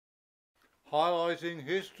highlighting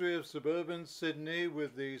history of suburban Sydney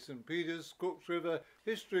with the St Peter's Cooks River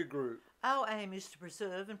History Group. Our aim is to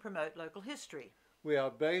preserve and promote local history. We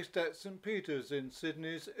are based at St Peter's in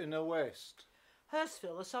Sydney's inner west.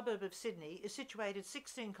 Hurstville, a suburb of Sydney, is situated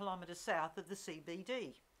 16 kilometres south of the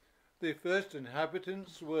CBD. The first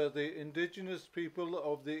inhabitants were the indigenous people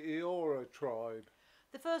of the Eora tribe.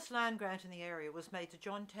 The first land grant in the area was made to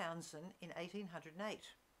John Townsend in 1808.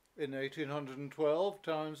 In 1812,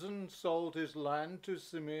 Townsend sold his land to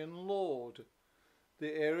Simeon Lord.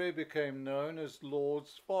 The area became known as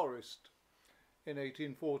Lord's Forest. In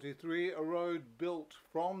 1843, a road built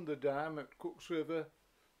from the dam at Cooks River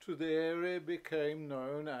to the area became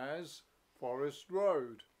known as Forest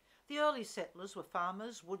Road. The early settlers were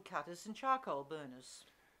farmers, woodcutters and charcoal burners.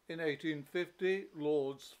 In 1850,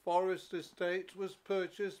 Lord's Forest estate was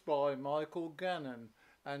purchased by Michael Gannon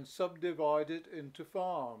and subdivided into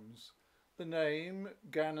farms. The name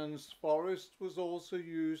Gannon's Forest was also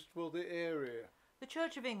used for the area. The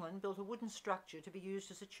Church of England built a wooden structure to be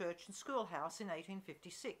used as a church and schoolhouse in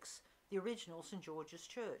 1856, the original St George's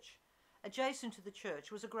Church. Adjacent to the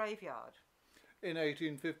church was a graveyard. In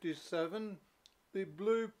 1857, the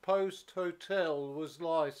Blue Post Hotel was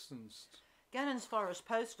licensed. Gannon's Forest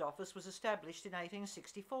Post Office was established in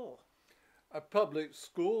 1864. A public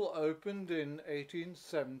school opened in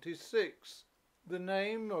 1876. The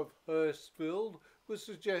name of Hurstville was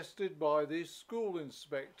suggested by the school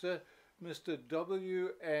inspector, Mr. W.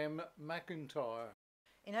 M. McIntyre.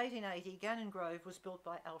 In 1880, Gannon Grove was built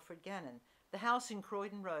by Alfred Gannon. The house in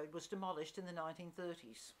Croydon Road was demolished in the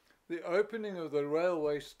 1930s. The opening of the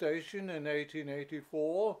railway station in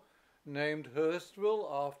 1884, named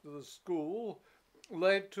Hurstville after the school,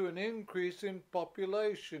 led to an increase in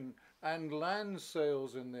population and land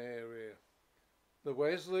sales in the area. The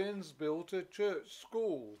Wesleyans built a church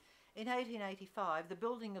school. In 1885, the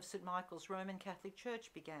building of St Michael's Roman Catholic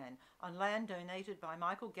Church began on land donated by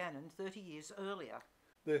Michael Gannon 30 years earlier.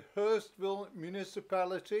 The Hurstville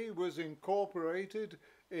municipality was incorporated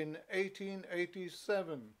in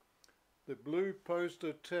 1887. The Blue Post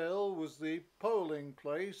Hotel was the polling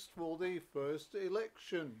place for the first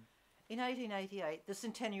election. In 1888, the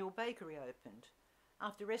Centennial Bakery opened.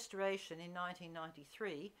 After restoration in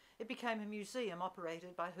 1993, it became a museum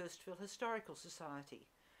operated by Hurstville Historical Society.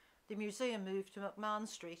 The museum moved to McMahon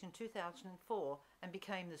Street in 2004 and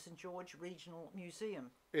became the St George Regional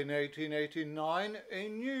Museum. In 1889, a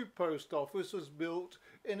new post office was built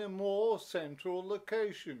in a more central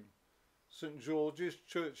location. St George's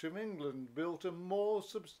Church of England built a more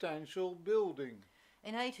substantial building.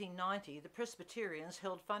 In 1890, the Presbyterians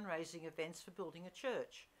held fundraising events for building a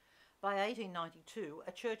church. By 1892,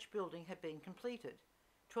 a church building had been completed.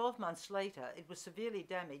 12 months later, it was severely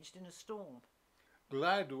damaged in a storm.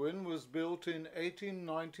 Gladwin was built in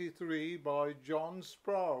 1893 by John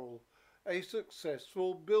Sproul, a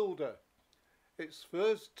successful builder. Its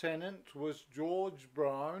first tenant was George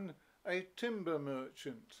Brown, a timber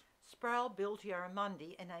merchant. Sproul built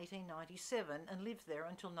Yarramundi in 1897 and lived there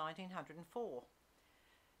until 1904.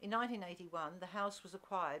 In 1981, the house was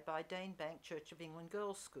acquired by Danebank Church of England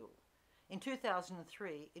Girls' School. In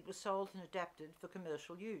 2003, it was sold and adapted for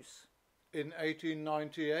commercial use. In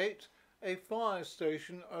 1898, a fire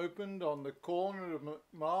station opened on the corner of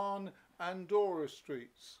McMahon and Dora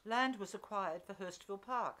Streets. Land was acquired for Hurstville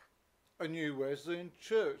Park. A new Wesleyan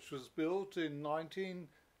church was built in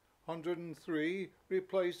 1903,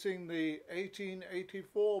 replacing the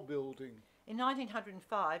 1884 building. In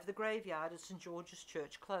 1905, the graveyard at St George's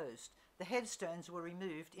Church closed. The headstones were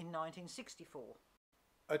removed in 1964.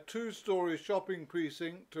 A two-storey shopping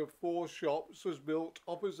precinct of 4 shops was built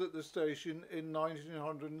opposite the station in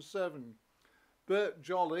 1907. Bert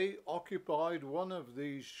Jolly occupied one of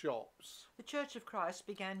these shops. The Church of Christ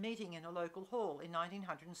began meeting in a local hall in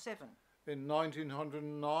 1907. In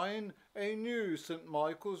 1909, a new St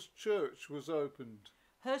Michael's Church was opened.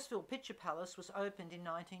 Hurstville Picture Palace was opened in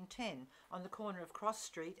 1910 on the corner of Cross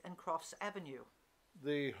Street and Crofts Avenue.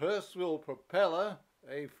 The Hurstville Propeller,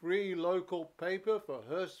 a free local paper for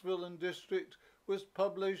Hurstville and District, was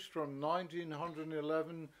published from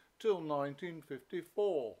 1911 till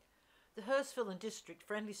 1954. The Hurstville and District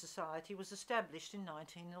Friendly Society was established in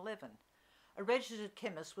 1911. A registered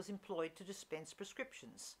chemist was employed to dispense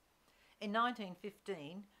prescriptions. In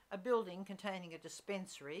 1915, a building containing a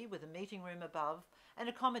dispensary with a meeting room above and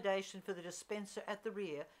accommodation for the dispenser at the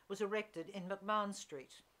rear was erected in McMahon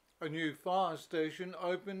Street. A new fire station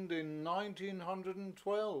opened in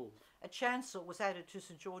 1912. A chancel was added to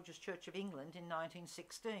St George's Church of England in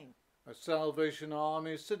 1916. A Salvation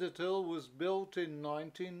Army citadel was built in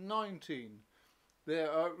 1919.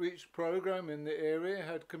 Their outreach program in the area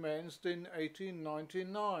had commenced in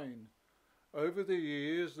 1899. Over the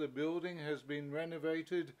years, the building has been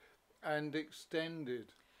renovated and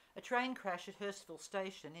extended. A train crash at Hurstville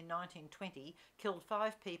station in 1920 killed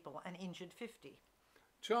 5 people and injured 50.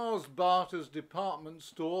 Charles Barter's department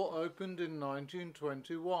store opened in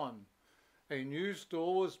 1921. A new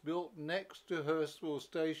store was built next to Hurstville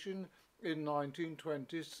station in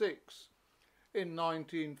 1926. In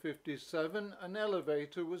 1957, an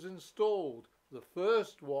elevator was installed, the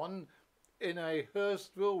first one in a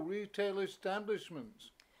Hurstville retail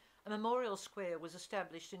establishment. A memorial square was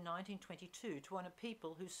established in 1922 to honour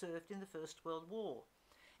people who served in the First World War.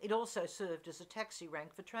 It also served as a taxi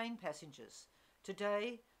rank for train passengers,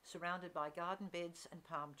 today surrounded by garden beds and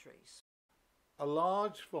palm trees. A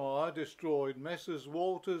large fire destroyed Messrs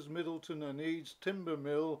Walters, Middleton and Eads timber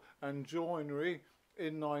mill and joinery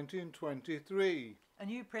in 1923. A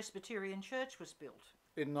new Presbyterian church was built.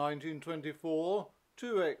 In 1924,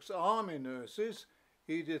 2 ex-army nurses,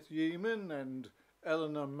 Edith Yeaman and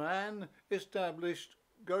Eleanor Mann, established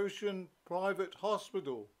Goshen Private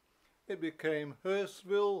Hospital. It became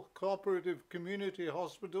Hurstville Cooperative Community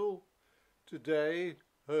Hospital, today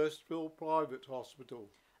Hurstville Private Hospital.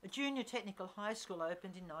 A junior technical high school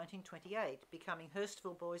opened in 1928, becoming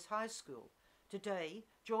Hurstville Boys High School, today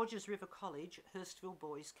Georges River College, Hurstville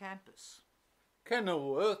Boys Campus.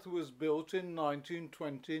 Kenilworth was built in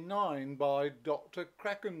 1929 by Dr.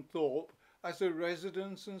 Crackenthorpe as a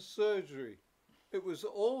residence and surgery. It was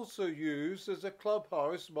also used as a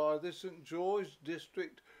clubhouse by the St George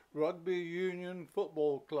District Rugby Union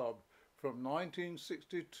Football Club from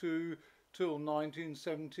 1962 till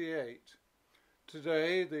 1978.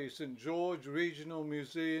 Today, the St George Regional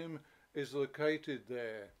Museum is located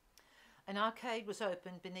there. An arcade was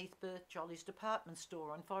opened beneath Bert Jolly's department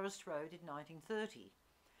store on Forest Road in 1930.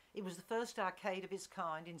 It was the first arcade of its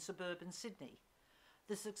kind in suburban Sydney.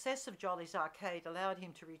 The success of Jolly's arcade allowed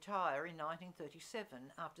him to retire in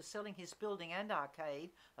 1937 after selling his building and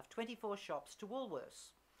arcade of 24 shops to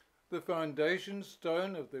Woolworths. The foundation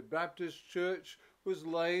stone of the Baptist Church was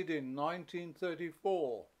laid in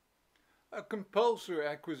 1934. A compulsory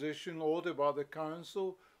acquisition order by the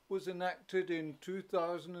council was enacted in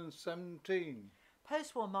 2017.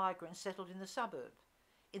 Post-war migrants settled in the suburb.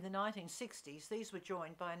 In the 1960s, these were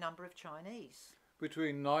joined by a number of Chinese.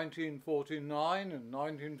 Between 1949 and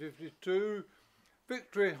 1952,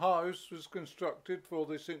 Victory House was constructed for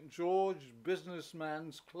the St George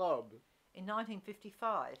Businessman's Club. In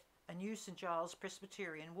 1955, a new St Giles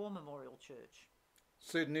Presbyterian War Memorial Church.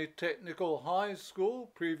 Sydney Technical High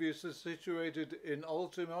School, previously situated in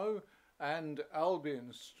Ultimo and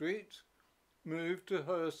Albion Street, moved to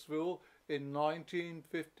Hurstville in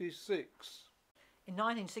 1956. In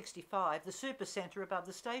 1965, the supercentre above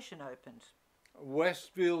the station opened.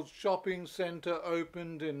 Westfield Shopping Centre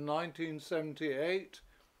opened in 1978,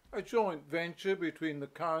 a joint venture between the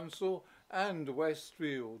council and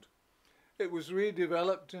Westfield. It was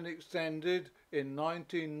redeveloped and extended in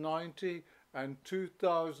 1990 and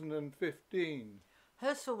 2015.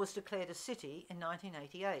 Hurstville was declared a city in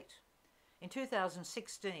 1988. In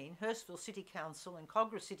 2016, Hurstville City Council and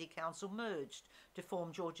Cogra City Council merged to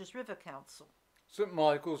form Georges River Council. St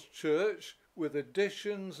Michael's Church, with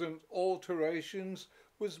additions and alterations,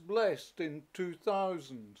 was blessed in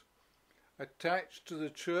 2000. Attached to the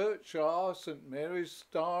church are St Mary's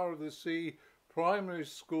Star of the Sea Primary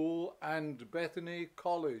School and Bethany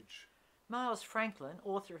College. Miles Franklin,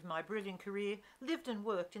 author of My Brilliant Career, lived and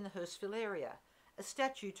worked in the Hurstville area. A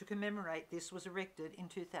statue to commemorate this was erected in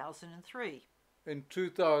 2003. In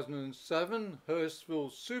 2007,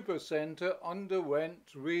 Hurstville Supercentre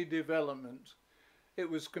underwent redevelopment. It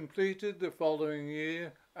was completed the following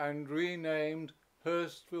year and renamed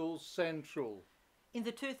Hurstville Central. In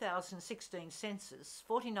the 2016 census,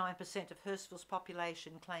 49% of Hurstville's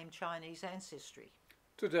population claimed Chinese ancestry.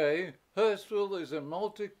 Today, Hurstville is a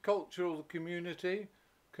multicultural community.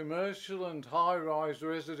 Commercial and high-rise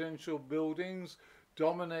residential buildings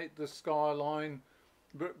dominate the skyline,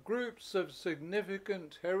 but groups of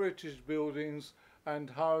significant heritage buildings and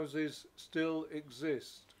houses still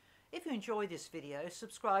exist. If you enjoy this video,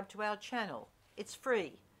 subscribe to our channel. It's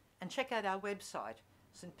free. And check out our website,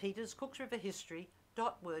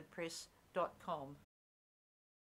 stpeterscooksriverhistory.wordpress.com.